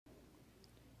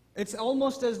It's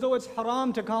almost as though it's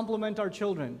haram to compliment our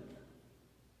children.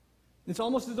 It's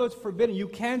almost as though it's forbidden. You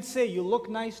can't say, you look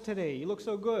nice today, you look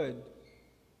so good.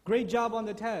 Great job on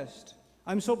the test.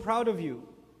 I'm so proud of you.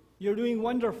 You're doing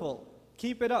wonderful.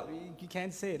 Keep it up. You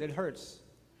can't say it, it hurts.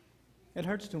 It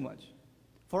hurts too much.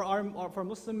 For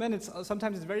Muslim men,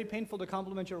 sometimes it's very painful to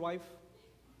compliment your wife.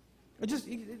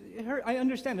 It hurt. I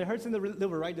understand, it hurts in the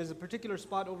liver, right? There's a particular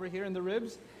spot over here in the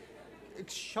ribs.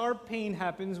 Sharp pain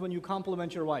happens when you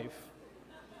compliment your wife.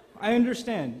 I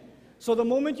understand. So the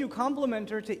moment you compliment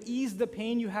her, to ease the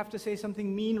pain, you have to say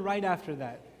something mean right after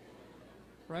that.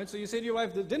 Right? So you say to your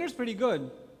wife, the dinner's pretty good.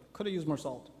 Could have used more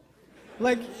salt.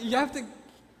 Like, you have to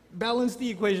balance the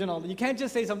equation all. You can't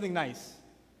just say something nice.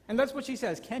 And that's what she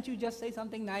says. Can't you just say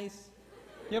something nice?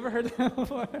 You ever heard that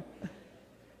before?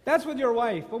 That's with your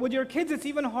wife. But with your kids, it's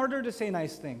even harder to say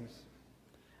nice things.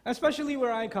 Especially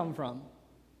where I come from.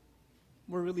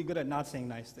 We're really good at not saying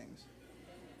nice things.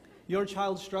 Your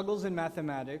child struggles in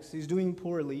mathematics. He's doing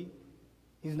poorly.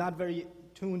 He's not very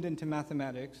tuned into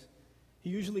mathematics. He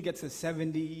usually gets a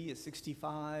 70, a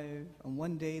 65, and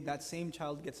one day that same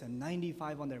child gets a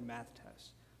 95 on their math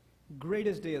test.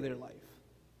 Greatest day of their life.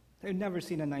 They've never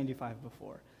seen a 95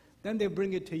 before. Then they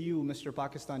bring it to you, Mr.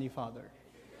 Pakistani father.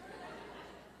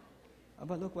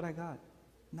 But look what I got,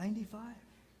 95.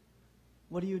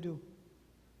 What do?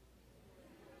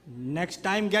 Next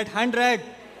time get 100.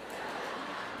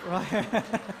 Right?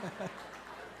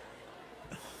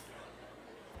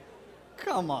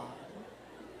 Come on.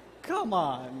 Come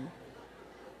on.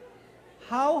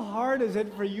 How hard is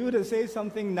it for you to say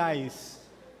something nice?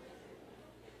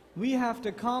 We have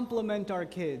to compliment our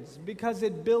kids because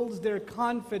it builds their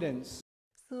confidence.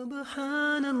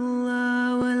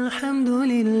 Subhanallah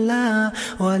walhamdulillah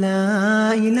wa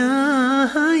la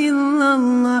ilaha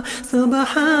illallah.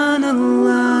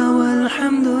 Subhanallah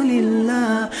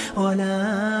walhamdulillah wa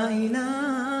la ilaha